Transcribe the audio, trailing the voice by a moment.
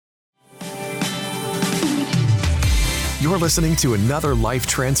You're listening to another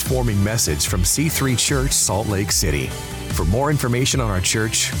life-transforming message from C3 Church, Salt Lake City. For more information on our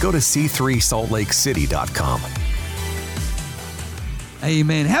church, go to c3saltlakecity.com.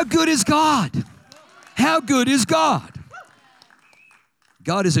 Amen. How good is God? How good is God?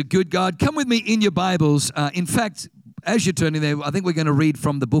 God is a good God. Come with me in your Bibles. In fact, as you're turning there, I think we're going to read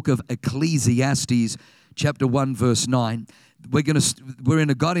from the book of Ecclesiastes, chapter 1, verse 9. We're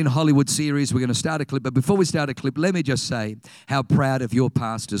in a God in Hollywood series. We're going to start a clip. But before we start a clip, let me just say how proud of your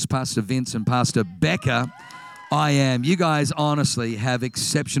pastors, Pastor Vince and Pastor Becca, I am. You guys honestly have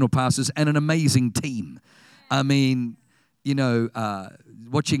exceptional pastors and an amazing team. I mean, you know,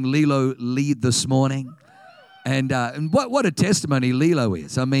 watching Lilo lead this morning, and what a testimony Lilo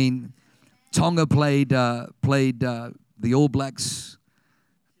is. I mean, Tonga played the All Blacks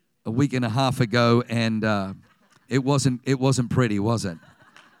a week and a half ago, and it wasn't pretty, was it?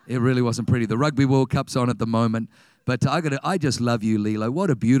 It really wasn't pretty. The Rugby World Cup's on at the moment, but I just love you, Lilo. What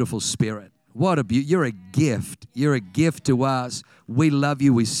a beautiful spirit. You're a gift. You're a gift to us. We love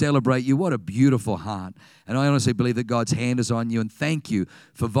you. We celebrate you. What a beautiful heart. And I honestly believe that God's hand is on you. And thank you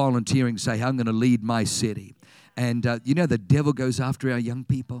for volunteering to say, hey, I'm going to lead my city. And you know the devil goes after our young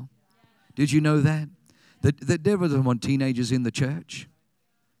people. Did you know that? The devil doesn't want teenagers in the church.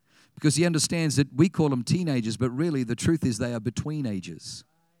 Because he understands that we call them teenagers, but really the truth is they are between ages.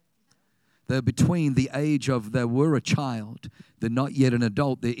 They're between the age of they were a child, they're not yet an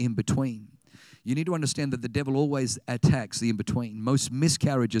adult, they're in between. You need to understand that the devil always attacks the in-between. Most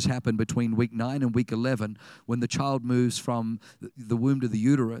miscarriages happen between week 9 and week 11 when the child moves from the womb to the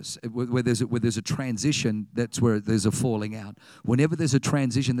uterus, where there's a transition, that's where there's a falling out. Whenever there's a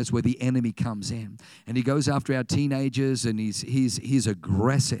transition, that's where the enemy comes in. And he goes after our teenagers, and he's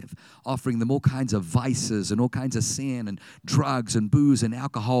aggressive, offering them all kinds of vices and all kinds of sin and drugs and booze and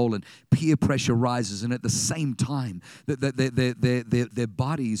alcohol, and peer pressure rises. And at the same time, their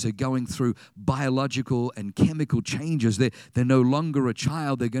bodies are going through biological and chemical changes. They're no longer a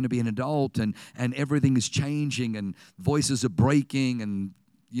child. They're going to be an adult, and everything is changing, and voices are breaking, and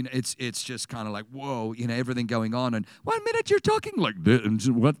you know it's just kind of like, whoa, you know, everything going on. And 1 minute you're talking like this, and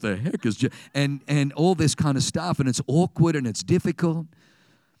what the heck is and all this kind of stuff, and it's awkward and it's difficult.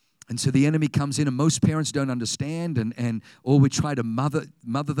 And so the enemy comes in, and most parents don't understand, or we try to mother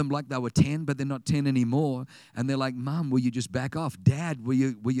them like they were 10, but they're not 10 anymore. And they're like, Mom, will you just back off? Dad, will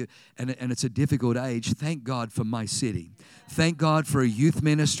you? And it's a difficult age. Thank God for my city. Thank God for a youth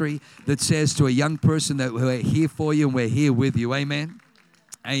ministry that says to a young person that we're here for you and we're here with you. Amen?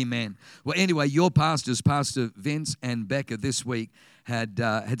 Amen. Well, anyway, your pastors, Pastor Vince and Becca, this week had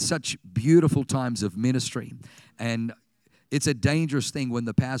such beautiful times of ministry. And it's a dangerous thing when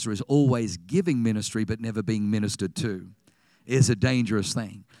the pastor is always giving ministry but never being ministered to. It's a dangerous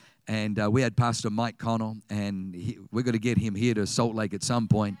thing. And we had Pastor Mike Connell, and we're going to get him here to Salt Lake at some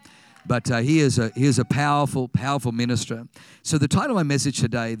point. But he is a powerful, powerful minister. So the title of my message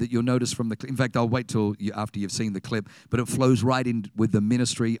today that you'll notice from the clip, in fact, I'll wait till after you've seen the clip, but it flows right in with the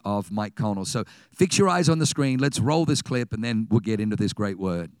ministry of Mike Connell. So fix your eyes on the screen. Let's roll this clip, and then we'll get into this great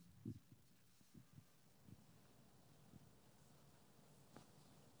word.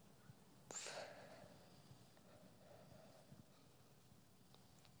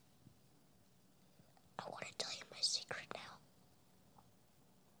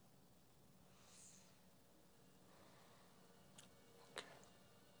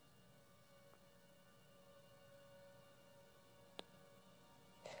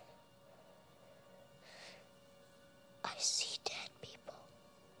 I see dead people.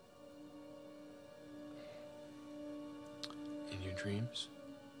 In your dreams?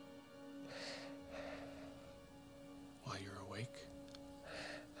 While you're awake?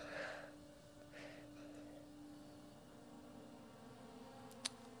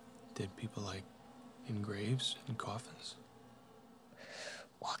 Dead people like in graves and coffins?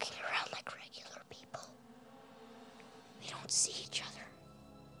 Walking around like regular people. They don't see each other.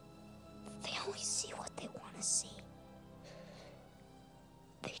 They only see what they want to see.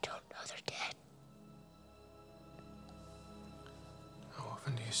 They don't know they're dead. How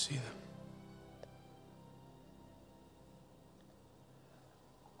often do you see them?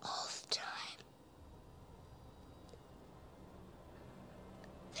 All the time.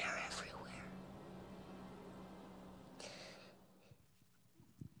 They're everywhere.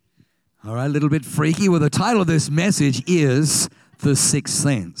 All right, a little bit freaky. Well, the title of this message is The Sixth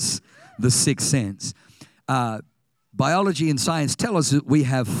Sense. The Sixth Sense. Biology and science tell us that we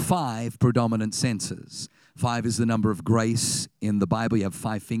have 5 predominant senses. 5 is the number of grace in the Bible. You have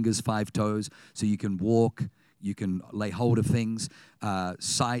 5 fingers, 5 toes, so you can walk, you can lay hold of things.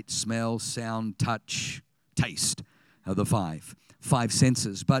 Sight, smell, sound, touch, taste. The five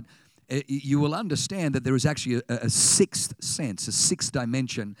senses. But you will understand that there is actually a sixth sense, a sixth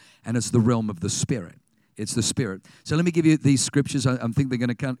dimension, and it's the realm of the Spirit. It's the Spirit. So let me give you these scriptures. I think they're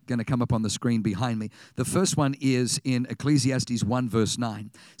going to come up on the screen behind me. The first one is in Ecclesiastes 1 verse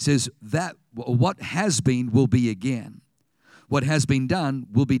 9. It says that what has been will be again. What has been done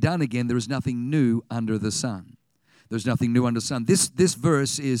will be done again. There is nothing new under the sun. There's nothing new under the sun. This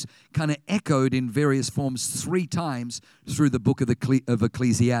verse is kind of echoed in various forms 3 times through the book of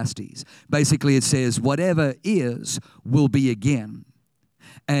Ecclesiastes. Basically, it says, whatever is will be again,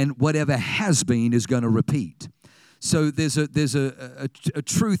 and whatever has been is going to repeat. So there's a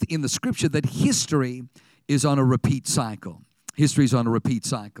truth in the scripture that history is on a repeat cycle. History is on a repeat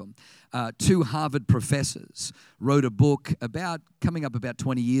cycle. 2 Harvard professors wrote a book coming up about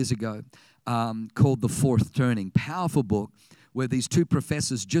 20 years ago called The Fourth Turning. Powerful book where these 2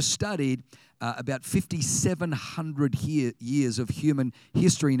 professors just studied about 5,700 years of human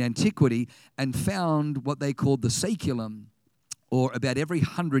history and antiquity and found what they called the saeculum, or about every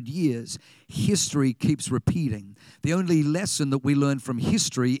 100 years, history keeps repeating. The only lesson that we learn from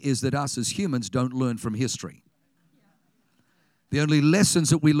history is that us as humans don't learn from history. The only lessons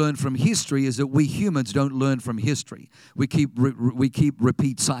that we learn from history is that we humans don't learn from history. We keep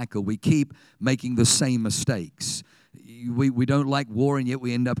repeat cycle. We keep making the same mistakes. We don't like war, and yet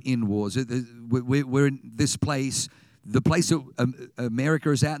we end up in wars. We're in this place, the place that America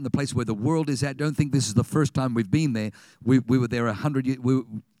is at and the place where the world is at. Don't think this is the first time we've been there. We were there 100 years.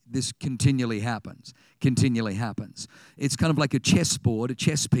 This continually happens. It's kind of like a chessboard, a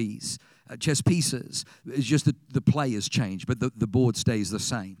chess piece. Chess pieces. It's just that the play has changed, but the board stays the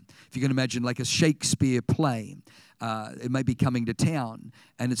same. If you can imagine like a Shakespeare play, it may be coming to town,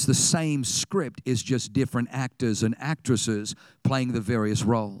 and it's the same script, it's just different actors and actresses playing the various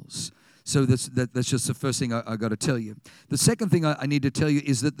roles. So that's just the first thing I got to tell you. The second thing I need to tell you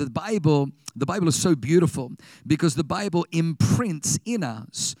is that the Bible is so beautiful because the Bible imprints in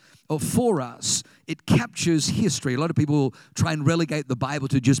us, or for us, it captures history. A lot of people try and relegate the Bible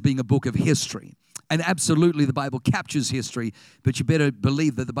to just being a book of history. And absolutely, the Bible captures history, but you better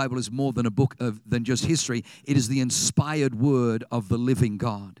believe that the Bible is more than a book than just history. It is the inspired word of the living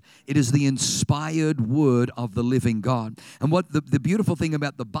God. It is the inspired word of the living God. And what the beautiful thing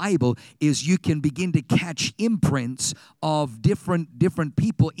about the Bible is you can begin to catch imprints of different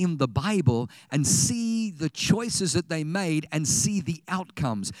people in the Bible and see the choices that they made and see the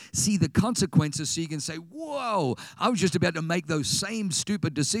outcomes, see the consequences, so you can say, whoa, I was just about to make those same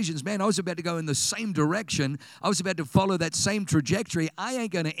stupid decisions. Man, I was about to go in the same direction. I was about to follow that same trajectory. I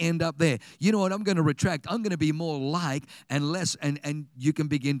ain't going to end up there. You know what? I'm going to retract. I'm going to be more like and less, and you can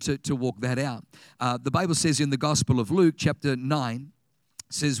begin to walk that out. The Bible says in the Gospel of Luke, chapter 9,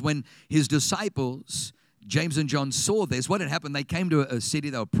 says when his disciples, James and John, saw this, what had happened, they came to a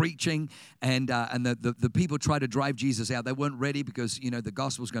city, they were preaching, and the people tried to drive Jesus out. They weren't ready because, the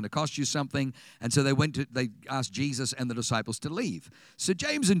gospel was going to cost you something, and so they asked Jesus and the disciples to leave. So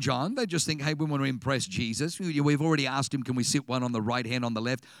James and John, they just think, hey, we want to impress Jesus. We've already asked him, can we sit one on the right hand, on the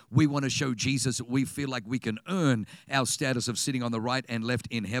left? We want to show Jesus that we feel like we can earn our status of sitting on the right and left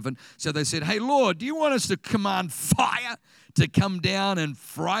in heaven. So they said, hey, Lord, do you want us to command fire to come down and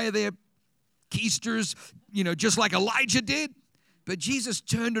fry their keisters, just like Elijah did? But Jesus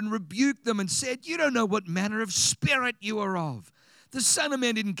turned and rebuked them and said, you don't know what manner of spirit you are of. The Son of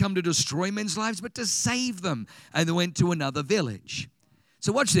Man didn't come to destroy men's lives, but to save them. And they went to another village.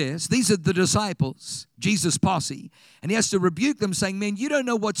 So watch this. These are the disciples, Jesus' posse. And he has to rebuke them saying, man, you don't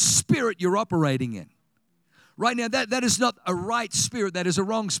know what spirit you're operating in. Right now, that is not a right spirit. That is a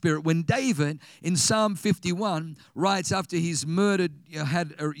wrong spirit. When David, in Psalm 51, writes after he's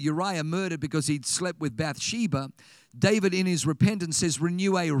had Uriah murdered because he'd slept with Bathsheba, David, in his repentance, says,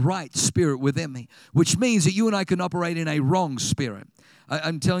 renew a right spirit within me, which means that you and I can operate in a wrong spirit.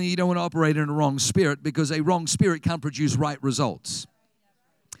 I'm telling you don't want to operate in a wrong spirit because a wrong spirit can't produce right results.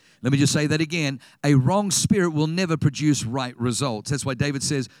 Let me just say that again. A wrong spirit will never produce right results. That's why David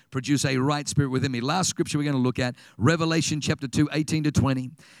says, produce a right spirit within me. Last scripture we're going to look at, Revelation chapter 2, 18 to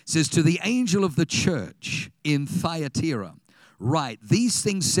 20, says, to the angel of the church in Thyatira, write, these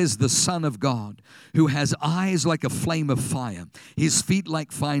things says the Son of God, who has eyes like a flame of fire, his feet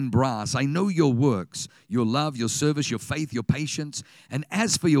like fine brass. I know your works, your love, your service, your faith, your patience. And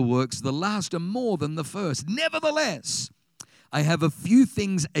as for your works, the last are more than the first. Nevertheless, I have a few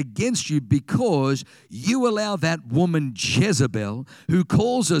things against you because you allow that woman Jezebel, who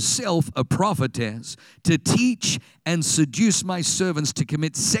calls herself a prophetess, to teach and seduce my servants to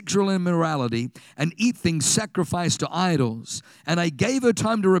commit sexual immorality and eat things sacrificed to idols. And I gave her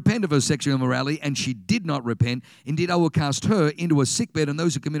time to repent of her sexual immorality, and she did not repent. Indeed, I will cast her into a sickbed and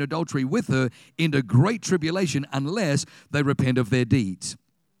those who commit adultery with her into great tribulation unless they repent of their deeds.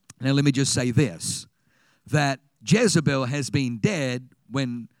 Now, let me just say this, that Jezebel has been dead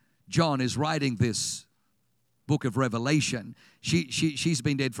when John is writing this book of Revelation. She's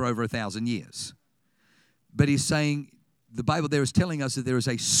been dead for over 1,000 years. But he's saying, the Bible there is telling us that there is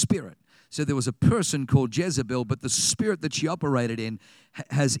a spirit. So there was a person called Jezebel, but the spirit that she operated in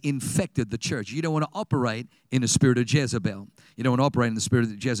has infected the church. You don't want to operate in the spirit of Jezebel. You don't want to operate in the spirit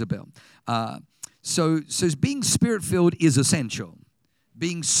of Jezebel. So being spirit-filled is essential.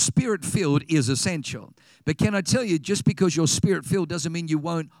 Being spirit-filled is essential. But can I tell you, just because you're spirit-filled doesn't mean you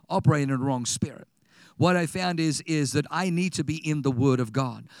won't operate in the wrong spirit. What I found is that I need to be in the Word of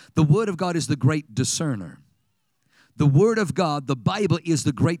God. The Word of God is the great discerner. The Word of God, the Bible, is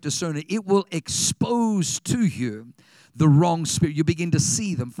the great discerner. It will expose to you the wrong spirit. You begin to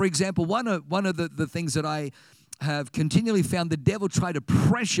see them. For example, one of the things that I have continually found the devil try to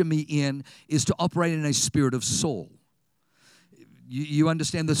pressure me in is to operate in a spirit of Saul. You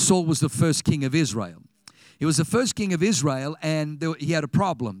understand that Saul was the first king of Israel. He was the first king of Israel, and he had a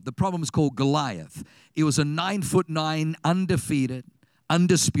problem. The problem was called Goliath. He was a 9'9", undefeated,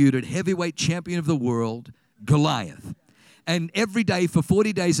 undisputed, heavyweight champion of the world, Goliath. And every day for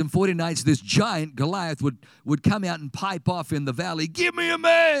 40 days and 40 nights, this giant Goliath would come out and pipe off in the valley, "Give me a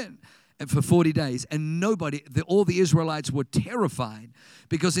man!" And for 40 days. And all the Israelites were terrified,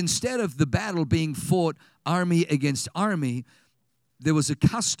 because instead of the battle being fought army against army, there was a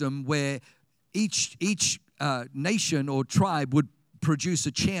custom where each nation or tribe would produce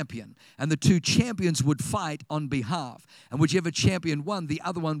a champion, and the two champions would fight on behalf, and whichever champion won, the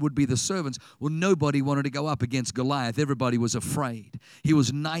other one would be the servants. Well, nobody wanted to go up against Goliath. Everybody was afraid. He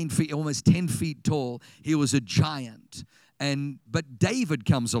was 9 feet, almost 10 feet tall. He was a giant. But David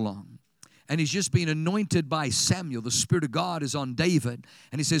comes along, and he's just been anointed by Samuel. The Spirit of God is on David.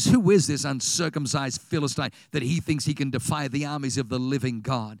 And he says, who is this uncircumcised Philistine that he thinks he can defy the armies of the living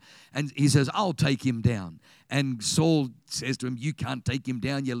God? And he says, I'll take him down. And Saul says to him, you can't take him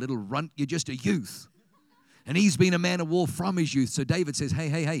down, you little runt. You're just a youth. And he's been a man of war from his youth. So David says,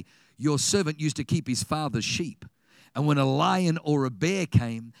 hey, your servant used to keep his father's sheep. And when a lion or a bear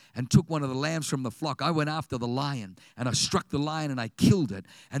came and took one of the lambs from the flock, I went after the lion, and I struck the lion and I killed it.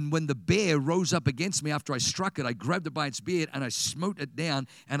 And when the bear rose up against me after I struck it, I grabbed it by its beard and I smote it down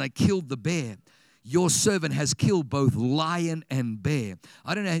and I killed the bear. Your servant has killed both lion and bear.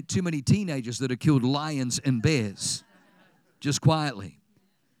 I don't know too many teenagers that have killed lions and bears, just quietly.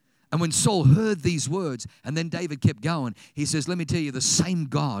 And when Saul heard these words, and then David kept going, he says, let me tell you, the same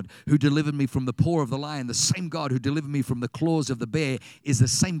God who delivered me from the paw of the lion, the same God who delivered me from the claws of the bear, is the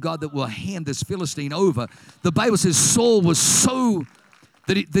same God that will hand this Philistine over. The Bible says Saul was so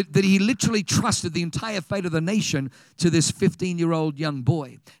that he literally trusted the entire fate of the nation to this 15-year-old young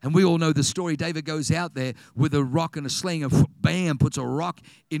boy. And we all know the story. David goes out there with a rock and a sling and bam, puts a rock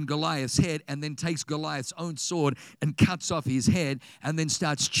in Goliath's head, and then takes Goliath's own sword and cuts off his head, and then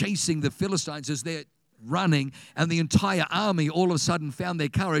starts chasing the Philistines as they're running, and the entire army all of a sudden found their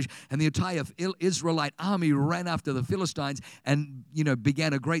courage, and the entire Israelite army ran after the Philistines and,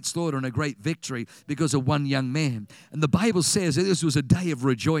 began a great slaughter and a great victory because of one young man. And the Bible says that this was a day of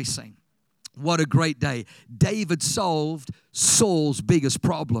rejoicing. What a great day. David solved Saul's biggest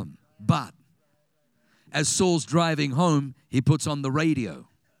problem. But as Saul's driving home, he puts on the radio.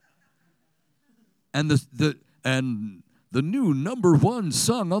 And the new #1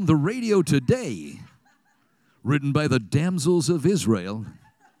 song on the radio today, written by the damsels of Israel.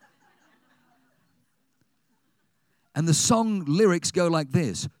 And the song lyrics go like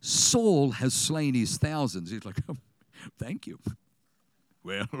this: Saul has slain his thousands. He's like, oh, thank you.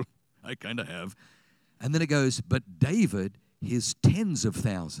 Well, I kind of have. And then it goes, but David, his tens of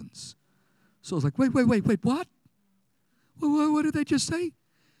thousands. Saul's like, wait, what? What did they just say?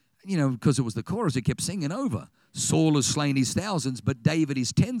 Because it was the chorus, it kept singing over. Saul has slain his thousands, but David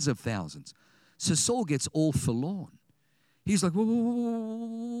his tens of thousands. So Saul gets all forlorn. He's like,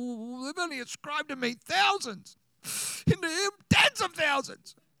 whoa, they've only ascribed to me thousands. Into him, tens of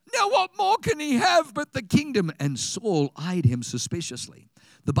thousands. Now what more can he have but the kingdom? And Saul eyed him suspiciously.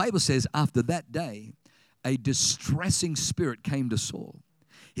 The Bible says after that day, a distressing spirit came to Saul.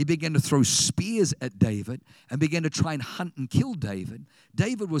 He began to throw spears at David and began to try and hunt and kill David.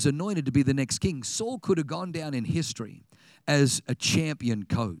 David was anointed to be the next king. Saul could have gone down in history as a champion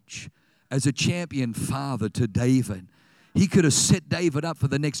coach, as a champion father to David. He could have set David up for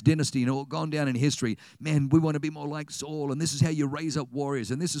the next dynasty and gone down in history. Man, we want to be more like Saul, and this is how you raise up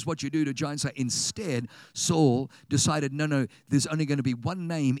warriors, and this is what you do to giants. Instead, Saul decided, no, there's only going to be one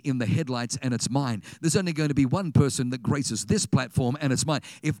name in the headlights, and it's mine. There's only going to be one person that graces this platform, and it's mine.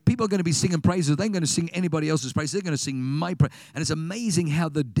 If people are going to be singing praises, they ain't going to sing anybody else's praises. They're going to sing my praise. And it's amazing how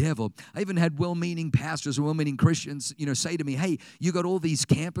the devil, I even had well-meaning pastors and well-meaning Christians, say to me, hey, you got all these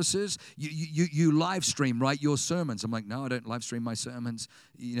campuses, you live stream, right, your sermons. I'm like, no, I don't live stream my sermons.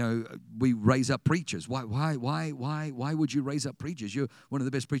 We raise up preachers. Why would you raise up preachers? You're one of the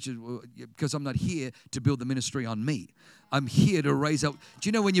best preachers, because I'm not here to build the ministry on me. I'm here to raise up. Do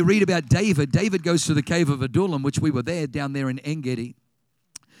you know when you read about David goes to the cave of Adullam, which we were there down there in En-Gedi.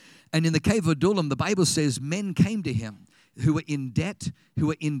 And in the cave of Adullam, the Bible says men came to him who were in debt, who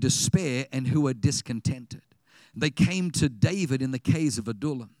were in despair, and who were discontented. They came to David in the caves of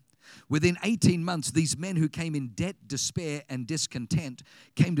Adullam. Within 18 months, these men who came in debt, despair, and discontent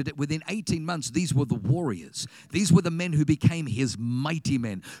came to debt. Within 18 months, these were the warriors. These were the men who became his mighty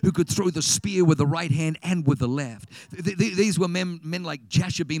men, who could throw the spear with the right hand and with the left. These were men like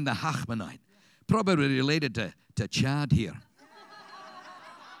Jashabim the Hachmonite, probably related to Chad here.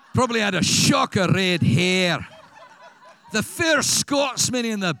 Probably had a shock of red hair. The first Scotsman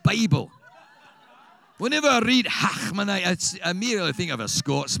in the Bible. Whenever I read Hachmonite, I immediately think of a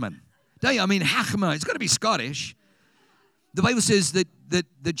Scotsman. Don't you? I mean, Hachmonite, it's got to be Scottish. The Bible says that the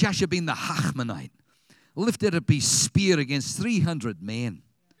Jashabim the Hachmonite lifted up his spear against 300 men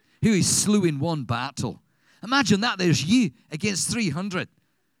who he slew in one battle. Imagine that, there's you against 300.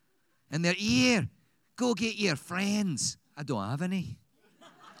 And they're here, go get your friends. I don't have any.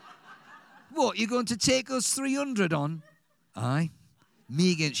 What, you're going to take us 300 on? Aye,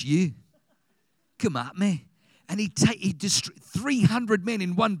 me against you. Come at me. And he destroyed 300 men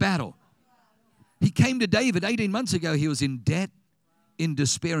in one battle. He came to David 18 months ago. He was in debt, in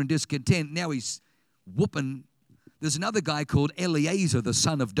despair and discontent. Now he's whooping. There's another guy called Eleazar, the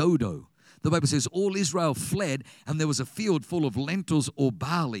son of Dodo. The Bible says all Israel fled, and there was a field full of lentils or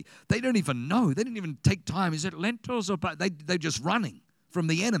barley. They don't even know. They didn't even take time. Is it lentils or barley? They're just running from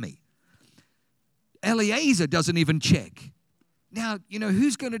the enemy. Eleazar doesn't even check. Now,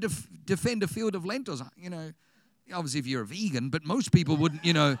 who's going to defend a field of lentils? Obviously if you're a vegan, but most people wouldn't,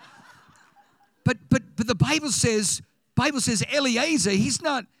 But the Bible says Eleazar, he's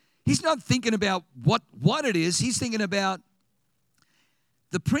not thinking about what it is. He's thinking about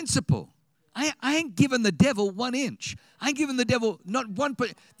the principle. I ain't giving the devil 1 inch. I ain't giving the devil not one.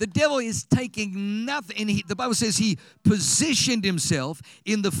 The devil is taking nothing. And the Bible says he positioned himself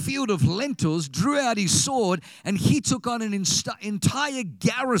in the field of lentils, drew out his sword, and he took on an entire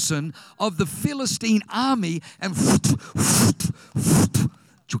garrison of the Philistine army. And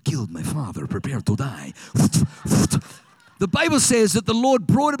you killed my father, prepare to die. The Bible says that the Lord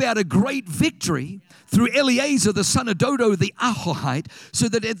brought about a great victory through Eleazar, the son of Dodo, the Ahohite, so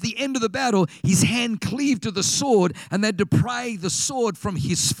that at the end of the battle, his hand cleaved to the sword, and they had to pry the sword from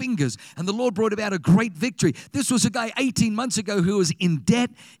his fingers. And the Lord brought about a great victory. This was a guy 18 months ago who was in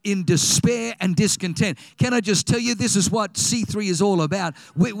debt, in despair, and discontent. Can I just tell you, this is what C3 is all about.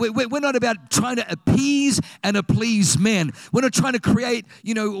 We're not about trying to appease and please men. We're not trying to create,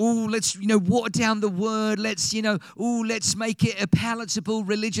 let's, water down the word. Let's make it a palatable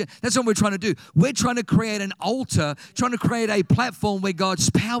religion. That's what we're trying to do. We're trying to create an altar, trying to create a platform where God's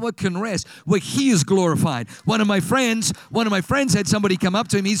power can rest, where He is glorified. One of my friends had somebody come up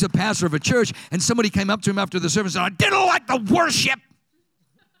to him. He's a pastor of a church, and somebody came up to him after the service and said, I didn't like the worship.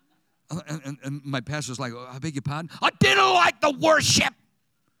 And my pastor's like, I beg your pardon? I didn't like the worship. It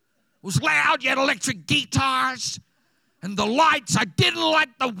was loud. You had electric guitars and the lights. I didn't like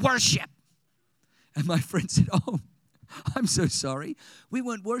the worship. And my friend said, oh, I'm so sorry. We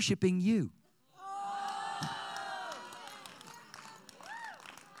weren't worshiping you.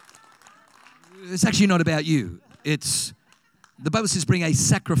 It's actually not about you. The Bible says bring a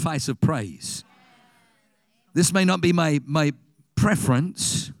sacrifice of praise. This may not be my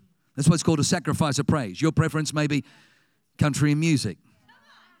preference. That's why it's called a sacrifice of praise. Your preference may be country and music.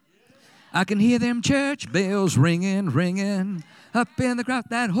 I can hear them church bells ringing up in the crowd.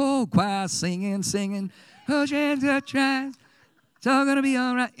 That whole choir singing. Oh, it's all going to be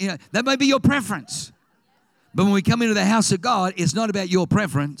all right. That might be your preference. But when we come into the house of God, it's not about your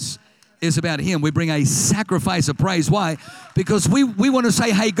preference. It's about Him. We bring a sacrifice of praise. Why? Because we want to say,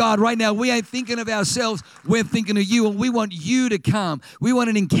 hey, God, right now, we ain't thinking of ourselves. We're thinking of You, and we want You to come. We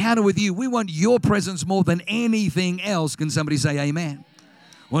want an encounter with You. We want Your presence more than anything else. Can somebody say amen?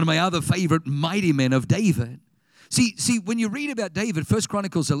 One of my other favorite mighty men of David See, when you read about David, 1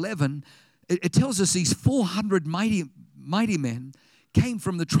 Chronicles 11, it tells us these 400 mighty men came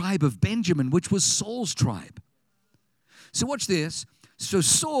from the tribe of Benjamin, which was Saul's tribe. So watch this. So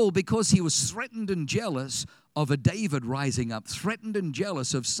Saul, because he was threatened and jealous of a David rising up, threatened and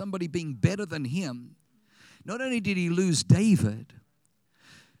jealous of somebody being better than him, not only did he lose David,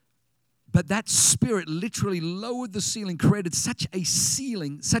 but that spirit literally lowered the ceiling, created such a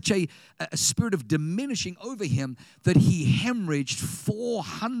ceiling, such a spirit of diminishing over him that he hemorrhaged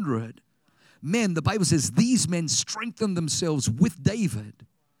 400 men. The Bible says these men strengthened themselves with David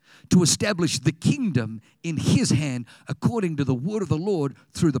to establish the kingdom in his hand according to the word of the Lord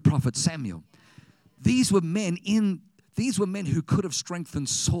through the prophet Samuel. These were men who could have strengthened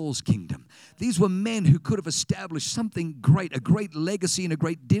Saul's kingdom. These were men who could have established something great, a great legacy and a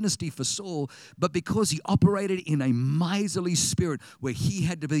great dynasty for Saul. But because he operated in a miserly spirit where he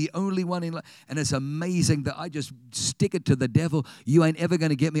had to be the only one in life, and it's amazing that I just stick it to the devil. You ain't ever going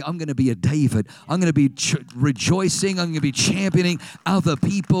to get me. I'm going to be a David. I'm going to be rejoicing. I'm going to be championing other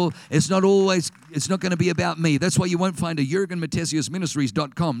people. It's not going to be about me. That's why you won't find a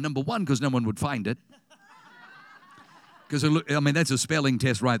JurgenMatthesiusMinistries.com. Number one, because no one would find it. Because, I mean, that's a spelling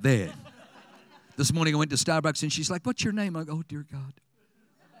test right there. This morning I went to Starbucks and she's like, what's your name? I go, oh, dear God.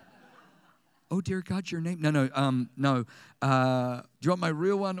 Oh, dear God, your name? No. Do you want my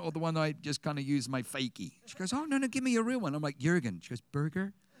real one or the one I just kind of use my fakie? She goes, oh, no, give me your real one. I'm like, Jurgen. She goes,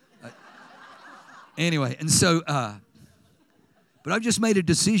 Burger? Anyway, and so, but I've just made a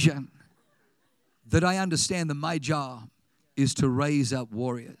decision that I understand that my job is to raise up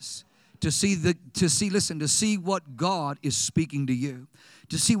warriors. To see what God is speaking to you,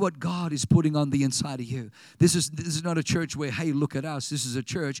 to see what God is putting on the inside of you. This is not a church where, hey, look at us. This is a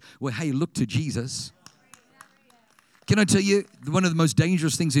church where, hey, look to Jesus. Can I tell you, one of the most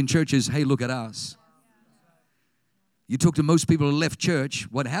dangerous things in church is, hey, look at us. You talk to most people who left church,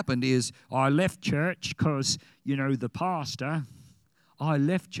 what happened is, I left church because, the pastor. I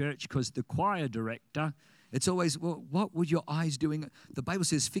left church because the choir director. It's always, well, what were your eyes doing? The Bible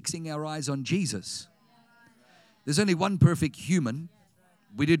says fixing our eyes on Jesus. There's only one perfect human.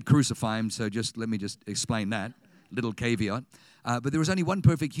 We did crucify him, so let me explain that. Little caveat. But there was only one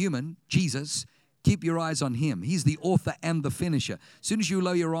perfect human, Jesus. Keep your eyes on him. He's the author and the finisher. As soon as you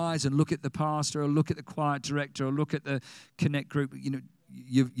lower your eyes and look at the pastor or look at the choir director or look at the Connect group,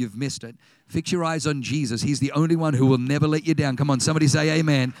 you've missed it. Fix your eyes on Jesus. He's the only one who will never let you down. Come on, somebody say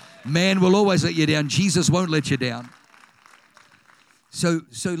amen. Man will always let you down. Jesus won't let you down. So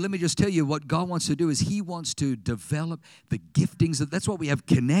let me just tell you what God wants to do is he wants to develop the giftings. That's why we have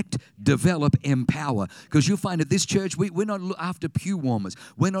connect, develop, empower. Because you'll find at this church, we're not after pew warmers.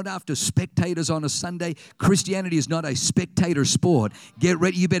 We're not after spectators on a Sunday. Christianity is not a spectator sport. Get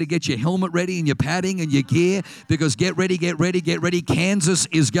ready. You better get your helmet ready and your padding and your gear because get ready. Kansas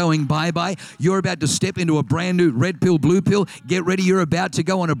is going bye-bye. You're about to step into a brand new red pill, blue pill. Get ready. You're about to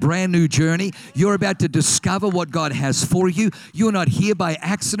go on a brand new journey. You're about to discover what God has for you. You're not here by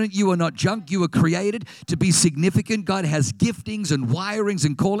accident. You are not junk. You were created to be significant. God has giftings and wirings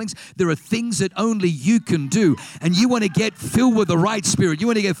and callings. There are things that only you can do. And you want to get filled with the right spirit. You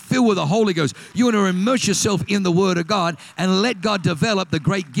want to get filled with the Holy Ghost. You want to immerse yourself in the Word of God and let God develop the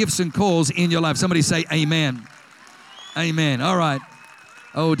great gifts and calls in your life. Somebody say amen. Amen. All right.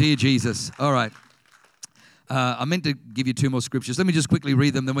 Oh, dear Jesus. All right. I meant to give you two more scriptures. Let me just quickly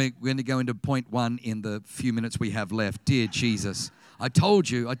read them. Then we're going to go into point one in the few minutes we have left. Dear Jesus. I told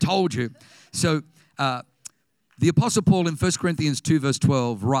you. So the Apostle Paul in 1 Corinthians 2 verse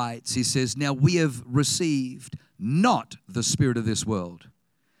 12 writes, he says, now we have received not the spirit of this world.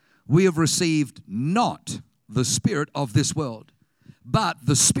 We have received not the spirit of this world, but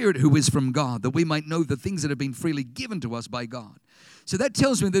the Spirit who is from God, that we might know the things that have been freely given to us by God. So that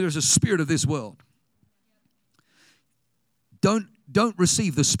tells me that there's a spirit of this world. Don't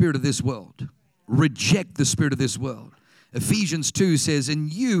receive the spirit of this world. Reject the spirit of this world. Ephesians 2 says, in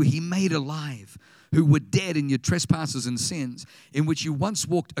you he made alive, who were dead in your trespasses and sins, in which you once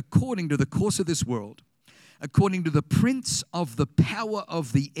walked according to the course of this world, according to the prince of the power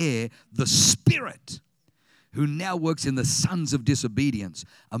of the air, the Spirit, who now works in the sons of disobedience,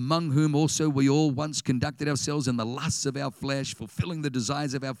 among whom also we all once conducted ourselves in the lusts of our flesh, fulfilling the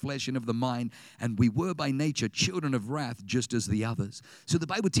desires of our flesh and of the mind, and we were by nature children of wrath, just as the others. So the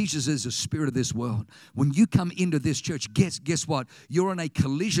Bible teaches there's a spirit of this world. When you come into this church, guess what? You're on a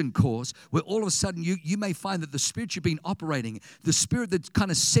collision course where all of a sudden you may find that the spirit you've been operating, the spirit that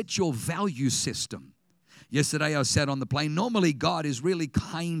kind of sets your value system, Yesterday I sat on the plane. Normally God is really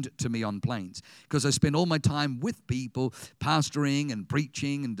kind to me on planes because I spend all my time with people, pastoring and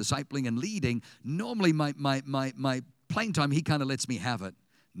preaching and discipling and leading. Normally my plane time, he kind of lets me have it.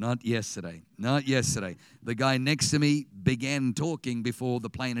 Not yesterday. Not yesterday. The guy next to me began talking before the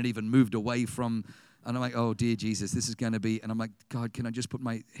plane had even moved away from, and I'm like, oh, dear Jesus, this is going to be, and I'm like, God, can I just put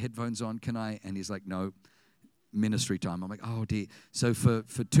my headphones on? Can I? And he's like, no, ministry time. I'm like, oh, dear. So for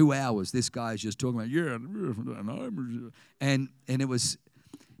 2 hours, this guy is just talking about, and it was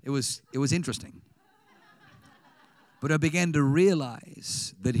interesting. But I began to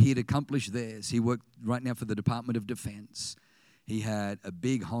realize that he had accomplished this. He worked right now for the Department of Defense. He had a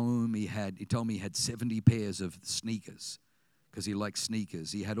big home. He told me he had 70 pairs of sneakers because he liked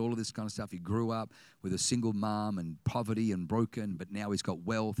sneakers. He had all of this kind of stuff. He grew up with a single mom and poverty and broken, but now he's got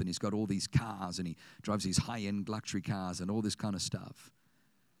wealth and he's got all these cars and he drives these high-end luxury cars and all this kind of stuff.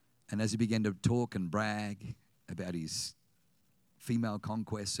 And as he began to talk and brag about his female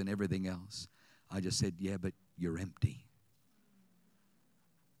conquests and everything else, I just said, yeah, but you're empty.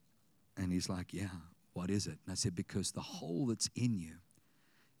 And he's like, yeah. What is it? And I said, because the hole that's in you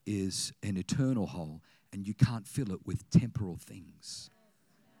is an eternal hole, and you can't fill it with temporal things.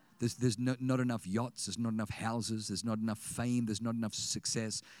 There's not enough yachts, there's not enough houses, there's not enough fame, there's not enough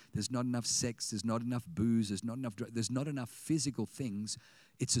success, there's not enough sex, there's not enough booze, there's not enough physical things.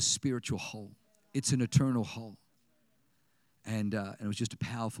 It's a spiritual hole. It's an eternal hole. And it was just a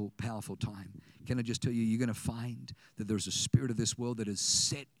powerful, powerful time. Can I just tell you, you're going to find that there's a spirit of this world that has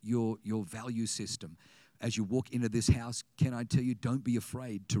set your value system. As you walk into this house, can I tell you, don't be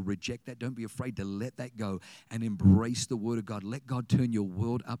afraid to reject that. Don't be afraid to let that go and embrace the Word of God. Let God turn your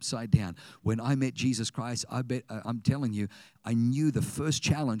world upside down. When I met Jesus Christ, I'm telling you, I knew the first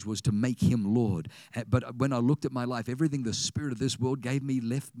challenge was to make Him Lord. But when I looked at my life, everything the spirit of this world gave me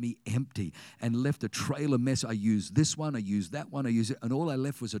left me empty and left a trail of mess. I used this one, I used that one, I used it, and all I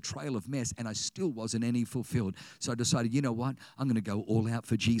left was a trail of mess, and I still wasn't any fulfilled. So I decided, you know what? I'm going to go all out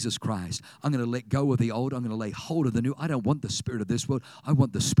for Jesus Christ. I'm going to let go of the old. I'm going to lay hold of the new. I don't want the spirit of this world. I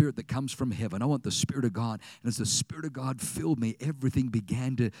want the spirit that comes from heaven. I want the Spirit of God. And as the Spirit of God filled me, everything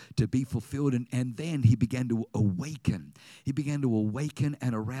began to be fulfilled. And then He began to awaken. He began to awaken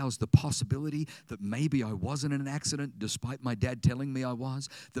and arouse the possibility that maybe I wasn't in an accident, despite my dad telling me I was,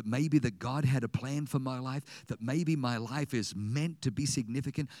 that maybe that God had a plan for my life, that maybe my life is meant to be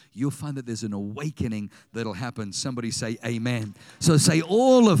significant. You'll find that there's an awakening that'll happen. Somebody say amen. So say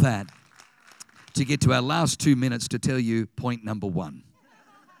all of that to get to our last 2 minutes to tell you point number one.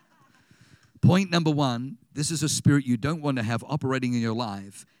 Point number one, this is a spirit you don't want to have operating in your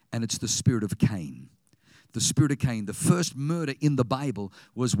life, and it's the spirit of Cain. The spirit of Cain. The first murder in the Bible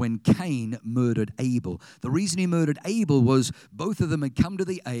was when Cain murdered Abel. The reason he murdered Abel was both of them had come to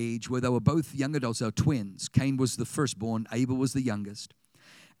the age where they were both young adults, they were twins. Cain was the firstborn, Abel was the youngest.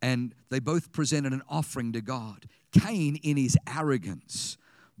 And they both presented an offering to God. Cain, in his arrogance,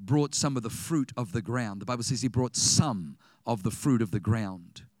 brought some of the fruit of the ground. The Bible says he brought some of the fruit of the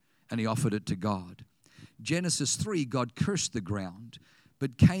ground, and he offered it to God. Genesis 3, God cursed the ground,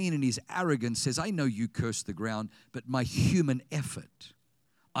 but Cain in his arrogance says, I know you cursed the ground, but my human effort,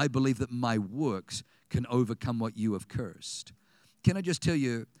 I believe that my works can overcome what you have cursed. Can I just tell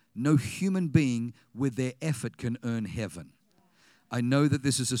you, no human being with their effort can earn heaven. I know that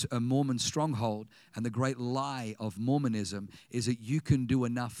this is a Mormon stronghold, and the great lie of Mormonism is that you can do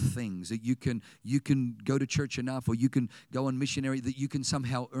enough things, that you can go to church enough, or you can go on missionary, that you can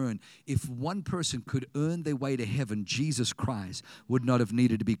somehow earn. If one person could earn their way to heaven, Jesus Christ would not have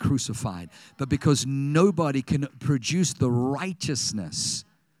needed to be crucified. But because nobody can produce the righteousness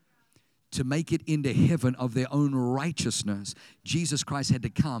to make it into heaven of their own righteousness, Jesus Christ had to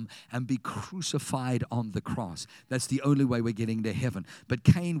come and be crucified on the cross. That's the only way we're getting to heaven. But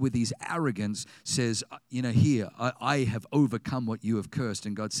Cain, with his arrogance, says, here, I have overcome what you have cursed.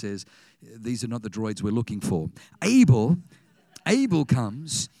 And God says, these are not the droids we're looking for. Abel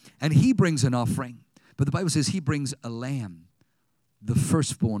comes, and he brings an offering. But the Bible says he brings a lamb, the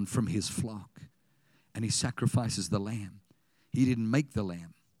firstborn from his flock. And he sacrifices the lamb. He didn't make the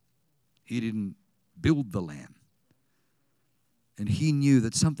lamb. He didn't build the lamb. And he knew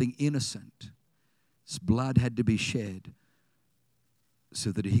that something innocent, his blood had to be shed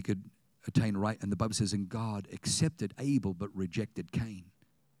so that he could attain right. And the Bible says, and God accepted Abel but rejected Cain.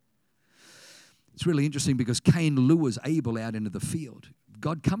 It's really interesting because Cain lures Abel out into the field.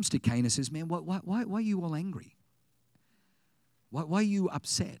 God comes to Cain and says, man, why are you all angry? Why are you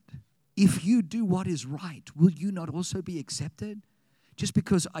upset? If you do what is right, will you not also be accepted? Just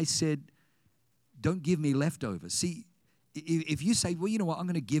because I said, don't give me leftovers. See, if you say, well, you know what, I'm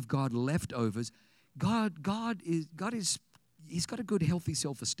going to give God leftovers, He's got a good, healthy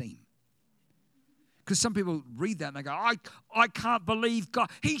self-esteem. Because some people read that and they go, I can't believe God.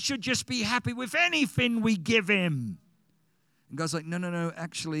 He should just be happy with anything we give him. And God's like, no,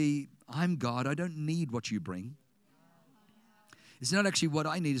 actually, I'm God. I don't need what you bring. It's not actually what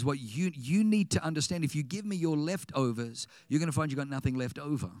I need. It's what you need to understand. If you give me your leftovers, you're going to find you've got nothing left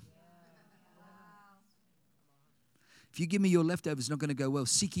over. If you give me your leftovers, it's not going to go well.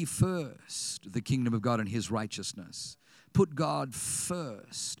 Seek ye first the kingdom of God and his righteousness. Put God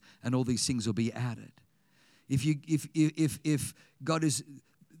first, and all these things will be added. If God is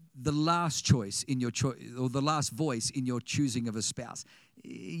the last choice in your choice, or the last voice in your choosing of a spouse,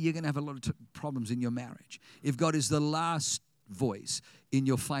 you're going to have a lot of problems in your marriage. If God is the last voice in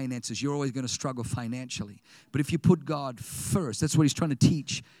your finances, you're always going to struggle financially. But if you put God first, that's what he's trying to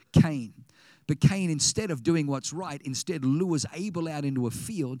teach Cain. But Cain, instead of doing what's right, instead lures Abel out into a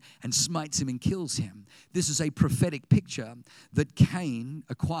field and smites him and kills him. This is a prophetic picture that Cain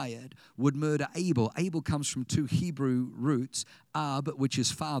acquired would murder Abel. Abel comes from two Hebrew roots, Ab, which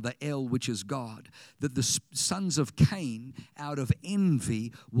is father, El, which is God. That the sons of Cain, out of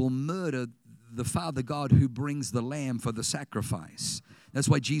envy, will murder the Father God who brings the lamb for the sacrifice. That's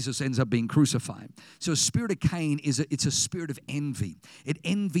why Jesus ends up being crucified. So a spirit of Cain it's a spirit of envy. It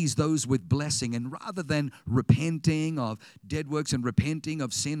envies those with blessing. And rather than repenting of dead works and repenting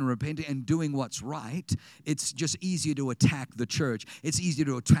of sin and repenting and doing what's right, it's just easier to attack the church. It's easier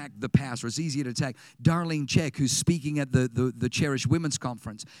to attack the pastor. It's easier to attack Darlene Zschech, who's speaking at the Cherish Women's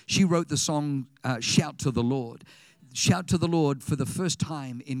Conference. She wrote the song, Shout to the Lord. Shout to the Lord, for the first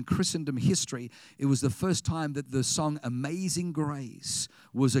time in Christendom history, it was the first time that the song Amazing Grace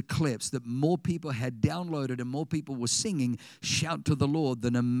was eclipsed, that more people had downloaded and more people were singing Shout to the Lord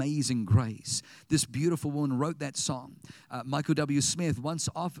than Amazing Grace. This beautiful woman wrote that song. Michael W. Smith once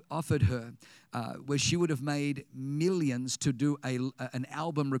offered her, where she would have made millions to do an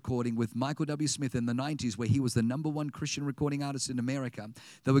album recording with Michael W. Smith in the 90s, where he was the #1 Christian recording artist in America.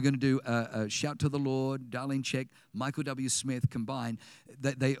 They were going to do a Shout to the Lord, Darlene Zschech, Michael W. Smith combined.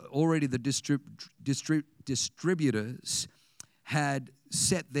 They already, the distributors had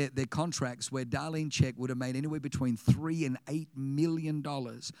set their contracts where Darlene Zschech would have made anywhere between $3 and $8 million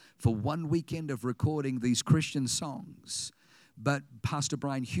for one weekend of recording these Christian songs. But Pastor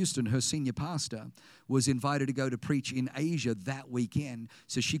Brian Houston, her senior pastor, was invited to go to preach in Asia that weekend.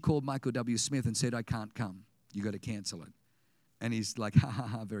 So she called Michael W. Smith and said, I can't come. You got to cancel it. And he's like, ha, ha,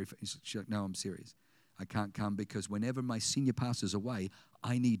 ha, she's like, no, I'm serious. I can't come because whenever my senior pastor's away,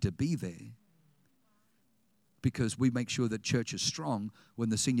 I need to be there. Because we make sure that church is strong when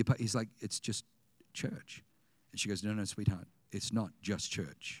the senior pastor, he's like, it's just church. And she goes, no, sweetheart, it's not just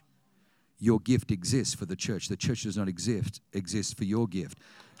church. Your gift exists for the church. The church does not exist for your gift.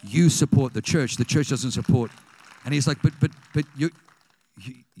 You support the church doesn't support. And he's like, but you're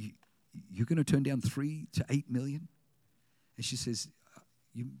going to turn down 3 to 8 million? And she says,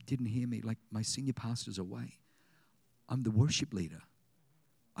 you didn't hear me. Like, my senior pastor's away. I'm the worship leader.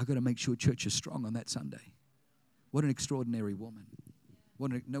 I got to make sure church is strong on that Sunday. What an extraordinary woman.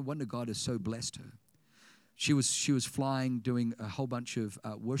 No wonder God has so blessed her. She was flying, doing a whole bunch of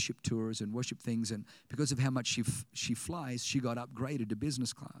worship tours and worship things, and because of how much she flies, she got upgraded to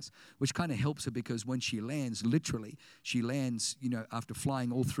business class, which kind of helps her because when she lands, literally, she lands, after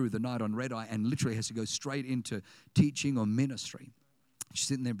flying all through the night on red eye and literally has to go straight into teaching or ministry. She's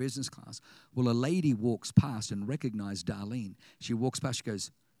sitting there in business class. Well, a lady walks past and recognized Darlene. She walks past, she goes,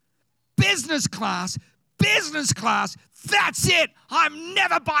 business class, that's it. I'm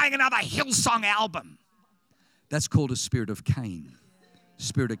never buying another Hillsong album. That's called a spirit of Cain.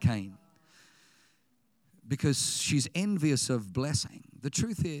 Spirit of Cain. Because she's envious of blessing. The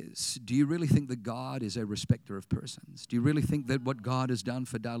truth is, do you really think that God is a respecter of persons? Do you really think that what God has done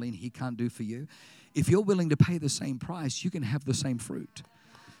for Darlene, he can't do for you? If you're willing to pay the same price, you can have the same fruit.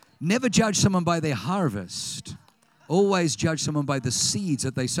 Never judge someone by their harvest. Always judge someone by the seeds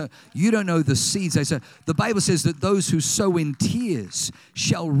that they sow. You don't know the seeds they sow. The Bible says that those who sow in tears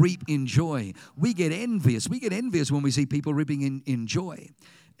shall reap in joy. We get envious. We get envious when we see people reaping in joy.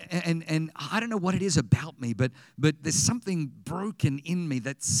 And I don't know what it is about me, but there's something broken in me,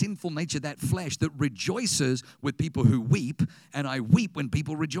 that sinful nature, that flesh that rejoices with people who weep, and I weep when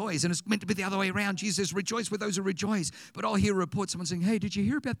people rejoice. And it's meant to be the other way around. Jesus says, rejoice with those who rejoice. But I'll hear a report, someone saying, hey, did you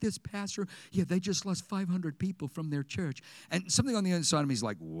hear about this pastor? Yeah, they just lost 500 people from their church. And something on the other side of me is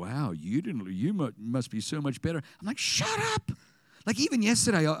like, wow, you must be so much better. I'm like, shut up. Like even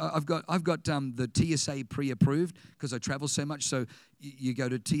yesterday, I've got the TSA pre-approved because I travel so much. So you go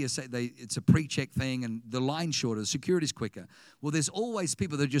to TSA, it's a pre-check thing, and the line's shorter, the security's quicker. Well, there's always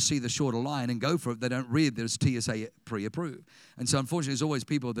people that just see the shorter line and go for it. They don't read that it's TSA pre-approved. And so, unfortunately, there's always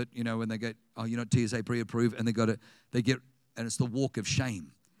people that, when they get, oh, you're not TSA pre-approved, and and it's the walk of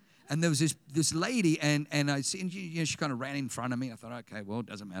shame. And there was this lady, and I see, she kind of ran in front of me. I thought, okay, well, it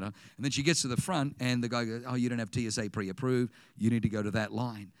doesn't matter. And then she gets to the front, and the guy goes, oh, you don't have TSA pre-approved. You need to go to that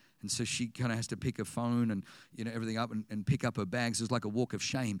line. And so she kind of has to pick her phone and, everything up and pick up her bags. It's like a walk of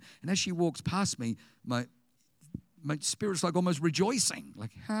shame. And as she walks past me, my spirit's like almost rejoicing.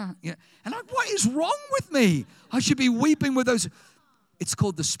 Like, And I'm like, what is wrong with me? I should be weeping with those. It's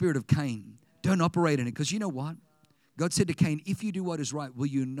called the spirit of Cain. Don't operate in it, because you know what? God said to Cain, if you do what is right, will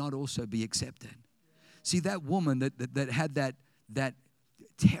you not also be accepted? See, that woman that had that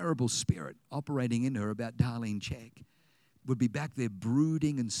terrible spirit operating in her about Darlene Check would be back there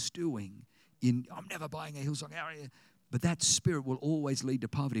brooding and stewing in, I'm never buying a Hillsong area. But that spirit will always lead to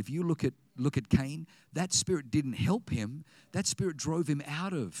poverty. If you look at Cain, that spirit didn't help him. That spirit drove him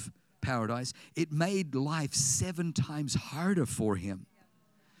out of paradise. It made life 7 times harder for him,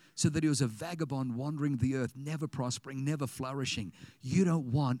 so that he was a vagabond wandering the earth, never prospering, never flourishing. You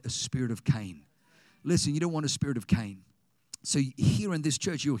don't want a spirit of Cain. Listen, you don't want a spirit of Cain. So here in this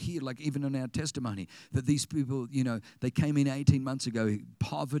church, you'll hear, like even in our testimony, that these people, they came in 18 months ago,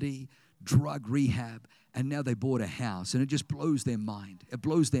 poverty, drug rehab, and now they bought a house, and it just blows their mind. It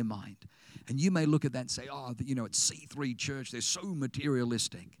blows their mind. And you may look at that and say, oh, it's C3 Church, they're so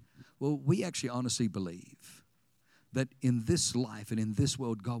materialistic. Well, we actually honestly believe that in this life and in this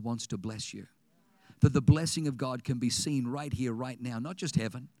world, God wants to bless you. That the blessing of God can be seen right here, right now, not just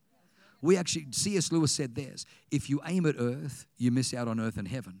heaven. We actually, C.S. Lewis said this, if you aim at earth, you miss out on earth and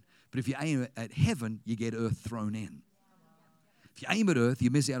heaven. But if you aim at heaven, you get earth thrown in. If you aim at earth,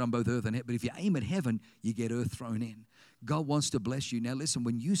 you miss out on both earth and heaven. But if you aim at heaven, you get earth thrown in. God wants to bless you. Now listen,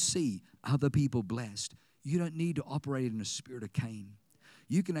 when you see other people blessed, you don't need to operate in a spirit of Cain.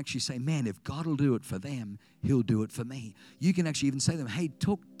 You can actually say, man, if God will do it for them, he'll do it for me. You can actually even say to them, hey,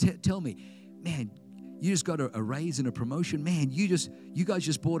 tell me, man, you just got a raise and a promotion. Man, you guys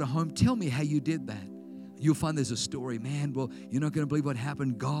just bought a home. Tell me how you did that. You'll find there's a story. Man, well, you're not going to believe what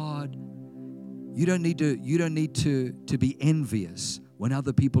happened. God, you don't need to be envious when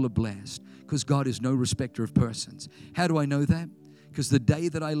other people are blessed, because God is no respecter of persons. How do I know that? Because the day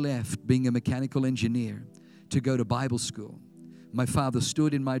that I left being a mechanical engineer to go to Bible school, my father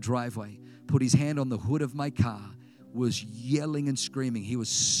stood in my driveway, put his hand on the hood of my car, was yelling and screaming. He was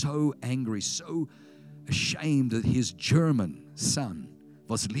so angry, so ashamed that his German son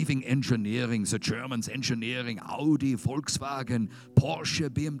was leaving engineering, the Germans engineering, Audi, Volkswagen, Porsche,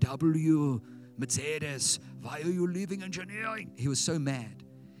 BMW, Mercedes. Why are you leaving engineering? He was so mad.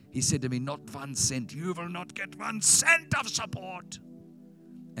 He said to me, not 1 cent. You will not get 1 cent of support.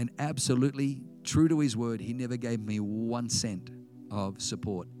 And absolutely true to his word, he never gave me 1 cent of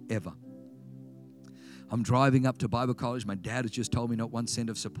support, ever. I'm driving up to Bible college. My dad has just told me not 1 cent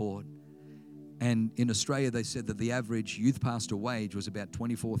of support. And in Australia, they said that the average youth pastor wage was about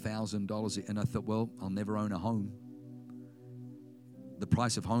 $24,000. And I thought, well, I'll never own a home. The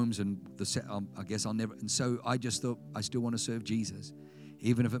price of homes and I guess I'll never. And so I just thought, I still want to serve Jesus,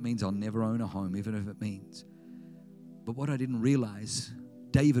 even if it means I'll never own a home, even if it means. But what I didn't realize,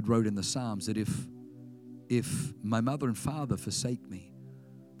 David wrote in the Psalms that if my mother and father forsake me,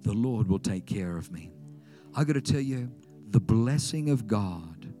 the Lord will take care of me. I got to tell you, the blessing of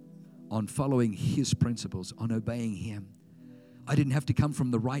God on following his principles, on obeying him. I didn't have to come from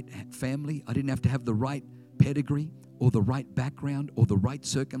the right family. I didn't have to have the right pedigree or the right background or the right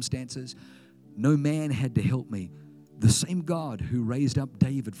circumstances. No man had to help me. The same God who raised up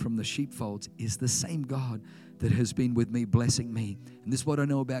David from the sheepfolds is the same God that has been with me, blessing me. And this is what I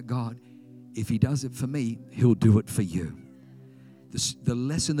know about God. If he does it for me, he'll do it for you. The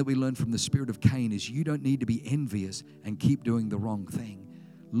lesson that we learn from the spirit of Cain is you don't need to be envious and keep doing the wrong thing.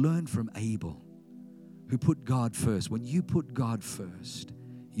 Learn from Abel, who put God first. When you put God first,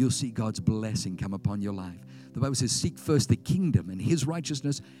 you'll see God's blessing come upon your life. The Bible says, seek first the kingdom and his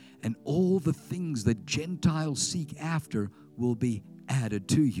righteousness, and all the things that Gentiles seek after will be added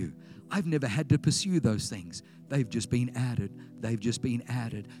to you. I've never had to pursue those things. They've just been added. They've just been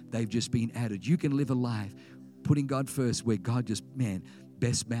added. They've just been added. You can live a life putting God first where God just, man,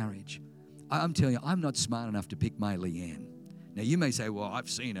 best marriage. I'm telling you, I'm not smart enough to pick my Leanne. Now, you may say, well, I've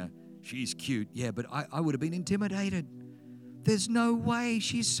seen her. She's cute. Yeah, but I would have been intimidated. There's no way.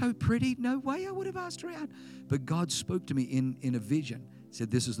 She's so pretty. No way I would have asked her out. But God spoke to me in a vision. Said,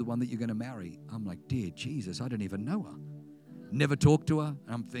 this is the one that you're going to marry. I'm like, dear Jesus, I don't even know her. Never talked to her.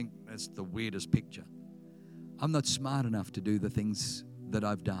 I'm thinking, that's the weirdest picture. I'm not smart enough to do the things that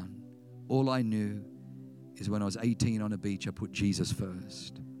I've done. All I knew is when I was 18 on a beach, I put Jesus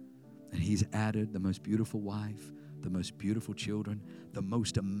first. And He's added the most beautiful wife, the most beautiful children, the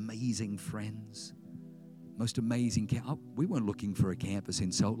most amazing friends, most amazing we weren't looking for a campus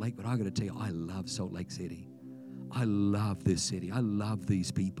in Salt Lake, but I got to tell you, I love Salt Lake City. I love this city. I love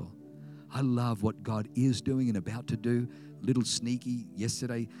these people. I love what God is doing and about to do. Little sneaky.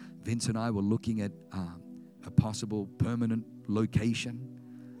 Yesterday, Vince and I were looking at a possible permanent location.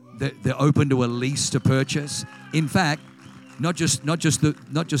 They're open to a lease to purchase. In fact, not just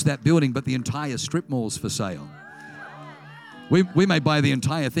that building, but the entire strip mall's for sale. We may buy the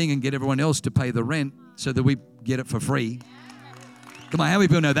entire thing and get everyone else to pay the rent so that we get it for free. Come on, how many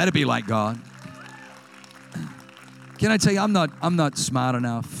people know that'd be like God? Can I tell you, I'm not smart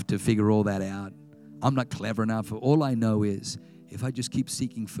enough to figure all that out. I'm not clever enough. All I know is if I just keep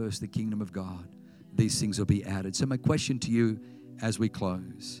seeking first the kingdom of God, these things will be added. So my question to you as we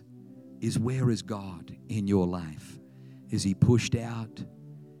close is, where is God in your life? Is He pushed out?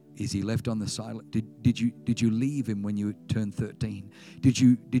 Is He left on the side? Did you leave Him when you turned 13? Did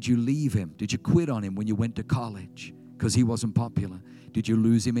you leave Him? Did you quit on Him when you went to college because He wasn't popular? Did you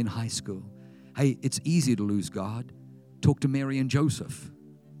lose Him in high school? Hey, it's easy to lose God. Talk to Mary and Joseph.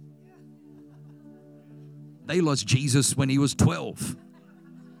 They lost Jesus when He was 12.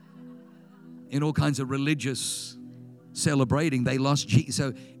 In all kinds of religious celebrating, they lost Jesus.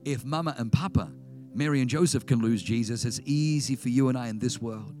 So if Mama and Papa, Mary and Joseph, can lose Jesus, it's easy for you and I in this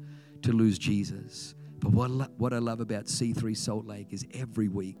world to lose Jesus. But what I love about C3 Salt Lake is every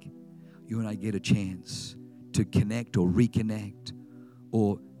week you and I get a chance to connect or reconnect,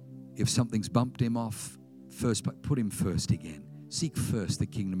 or if something's bumped Him off, first, put Him first again. Seek first the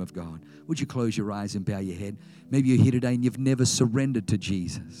kingdom of God. Would you close your eyes and bow your head? Maybe you're here today and you've never surrendered to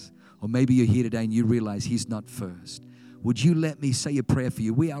Jesus. Or maybe you're here today and you realize He's not first. Would you let me say a prayer for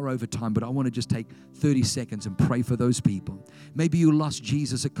you? We are over time, but I want to just take 30 seconds and pray for those people. Maybe you lost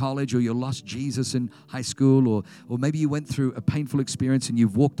Jesus at college, or you lost Jesus in high school, or maybe you went through a painful experience and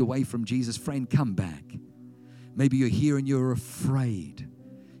you've walked away from Jesus. Friend, come back. Maybe you're here and you're afraid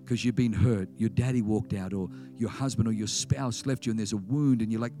because you've been hurt. Your daddy walked out, or your husband or your spouse left you, and there's a wound,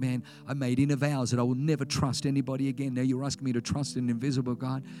 and you're like, man, I made inner vows that I will never trust anybody again. Now you're asking me to trust an invisible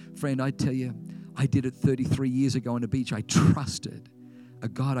God. Friend, I tell you, I did it 33 years ago on the beach. I trusted a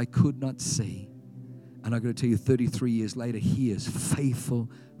God I could not see. And I've got to tell you, 33 years later, He is faithful,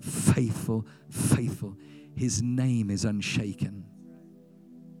 faithful, faithful. His name is unshaken.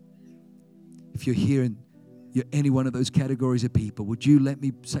 If you're here and you're any one of those categories of people, would you let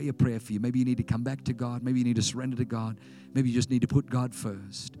me say a prayer for you? Maybe you need to come back to God. Maybe you need to surrender to God. Maybe you just need to put God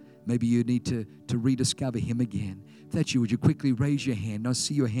first. Maybe you need to rediscover Him again. If that's you, would you quickly raise your hand? I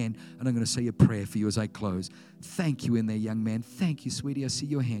see your hand, and I'm going to say a prayer for you as I close. Thank you in there, young man. Thank you, sweetie. I see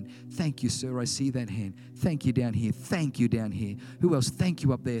your hand. Thank you, sir. I see that hand. Thank you down here. Thank you down here. Who else? Thank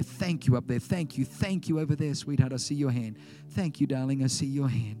you up there. Thank you up there. Thank you. Thank you over there, sweetheart. I see your hand. Thank you, darling. I see your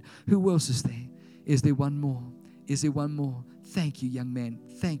hand. Who else is there? Is there one more? Is there one more? Thank you, young man.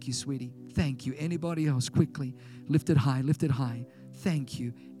 Thank you, sweetie. Thank you. Anybody else? Quickly. Lift it high. Lift it high. Thank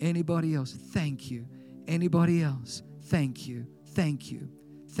you. Anybody else? Thank you. Anybody else? Thank you. Thank you.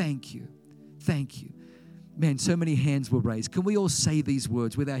 Thank you. Thank you. Man, so many hands were raised. Can we all say these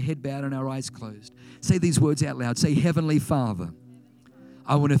words with our head bowed and our eyes closed? Say these words out loud. Say, Heavenly Father,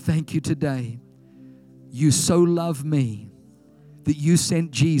 I want to thank you today. You so love me that you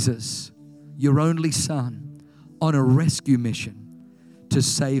sent Jesus, your only Son, on a rescue mission to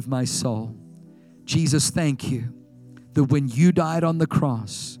save my soul. Jesus, thank you that when you died on the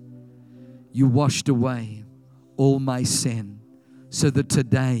cross, you washed away all my sin, so that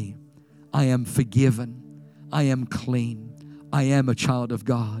today I am forgiven, I am clean, I am a child of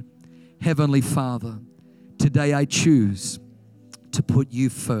God. Heavenly Father, today I choose to put you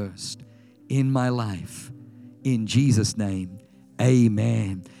first in my life. In Jesus' name,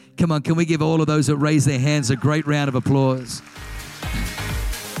 amen. Come on, can we give all of those that raise their hands a great round of applause?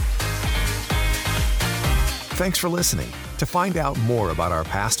 Thanks for listening. To find out more about our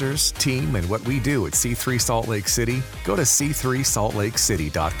pastors, team, and what we do at C3 Salt Lake City, go to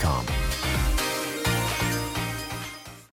c3saltlakecity.com.